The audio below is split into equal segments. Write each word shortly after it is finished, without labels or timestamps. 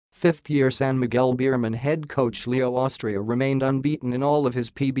Fifth-year San Miguel Beermen head coach Leo Austria remained unbeaten in all of his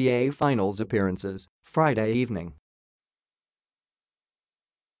PBA Finals appearances Friday evening.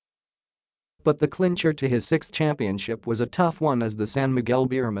 But the clincher to his sixth championship was a tough one as the San Miguel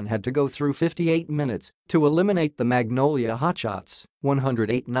Beermen had to go through 58 minutes to eliminate the Magnolia Hotshots,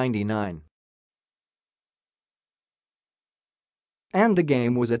 108-99. And the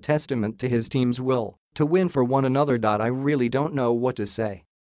game was a testament to his team's will to win for one another. I really don't know what to say.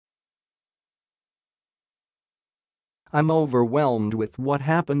 I'm overwhelmed with what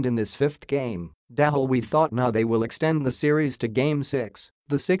happened in this fifth game. Dahil we thought now they will extend the series to Game 6,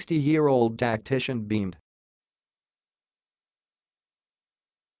 the 60-year-old tactician beamed.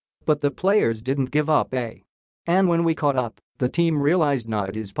 But the players didn't give up, And when we caught up, the team realized now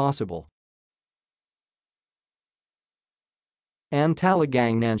it is possible. And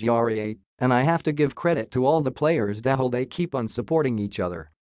talagang nangyari, and I have to give credit to all the players dahil they keep on supporting each other.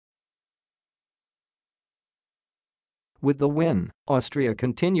 With the win, Austria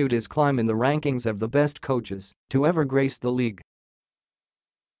continued his climb in the rankings of the best coaches to ever grace the league.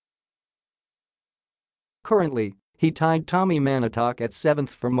 Currently, he tied Tommy Manotoc at 7th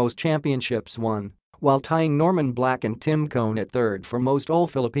for most championships won, while tying Norman Black and Tim Cone at 3rd for most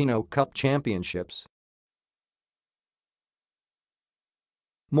All-Filipino Cup championships.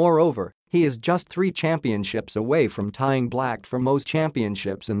 Moreover, he is just 3 championships away from tying Black for most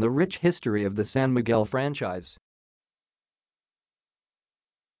championships in the rich history of the San Miguel franchise.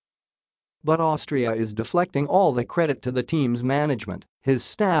 But Austria is deflecting all the credit to the team's management, his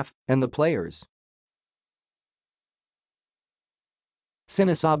staff, and the players.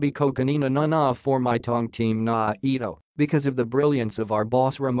 Sinasabi ko kanina na for my tong team na ito because of the brilliance of our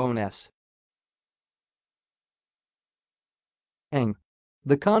boss Ramon S.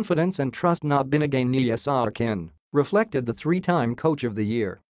 The confidence and trust na binigay niya sa akin reflected the 3-time Coach of the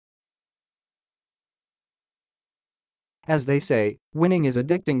Year. As they say, winning is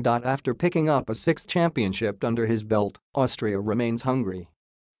addicting. After picking up a 6th championship under his belt, Austria remains hungry.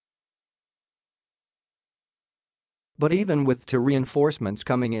 But even with 2 reinforcements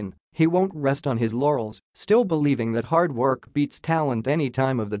coming in, he won't rest on his laurels, still believing that hard work beats talent any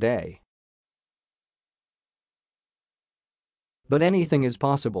time of the day. But anything is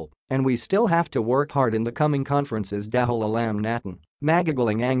possible, and we still have to work hard in the coming conferences dahil alam natin,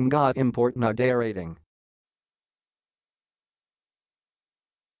 magagaling ang mga import na darating.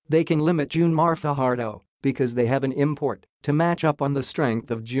 They can limit June Mar Fajardo because they have an import to match up on the strength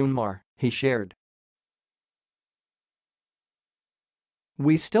of June Mar, he shared.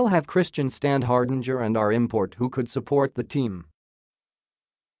 We still have Christian Standhardinger and our import who could support the team.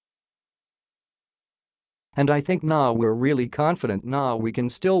 And I think now we're really confident now we can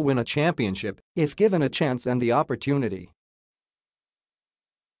still win a championship if given a chance and the opportunity.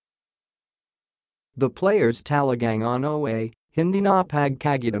 The players talagang OA, hindi na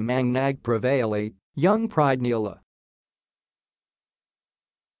pagkagita mang nagpe-prevail, young pride nila.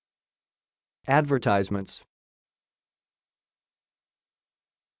 Advertisements.